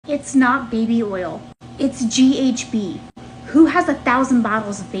It's not baby oil. It's GHB. Who has 1,000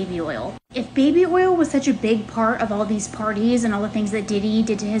 bottles of baby oil? If baby oil was such a big part of all these parties and all the things that Diddy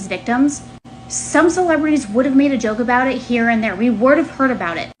did to his victims, some celebrities would have made a joke about it here and there. We would have heard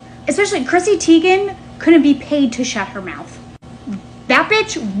about it. Especially Chrissy Teigen couldn't be paid to shut her mouth. That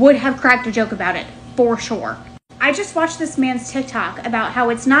bitch would have cracked a joke about it, for sure. I just watched this man's TikTok about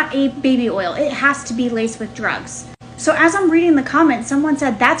how it's not a baby oil. It has to be laced with drugs. So as I'm reading the comments, someone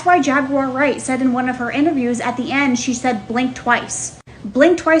said that's why Jaguar Wright said in one of her interviews at the end, she said blink twice.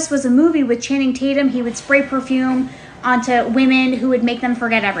 Blink Twice was a movie with Channing Tatum. He would spray perfume onto women who would make them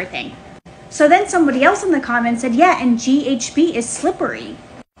forget everything. So then somebody else in the comments said, yeah, and GHB is slippery.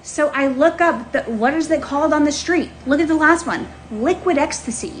 So I look up, what is it called on the street? Look at the last one, liquid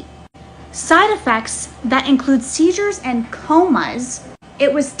ecstasy. Side effects that include seizures and comas.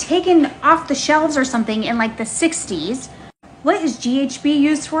 It was taken off the shelves or something in like the 60s. What is GHB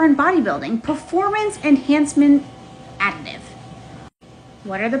used for in bodybuilding? Performance enhancement additive.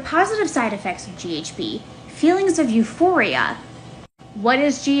 What are the positive side effects of GHB? Feelings of euphoria. What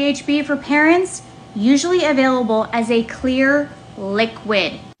is GHB for parents? Usually available as a clear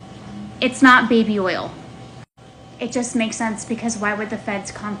liquid. It's not baby oil. It just makes sense because why would the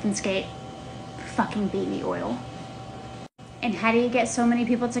feds confiscate fucking baby oil? And how do you get so many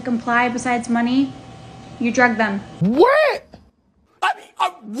people to comply besides money? You drug them. What? I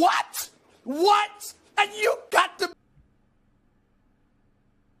mean, what? What? And you got to...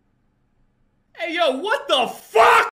 Hey, yo, what the fuck?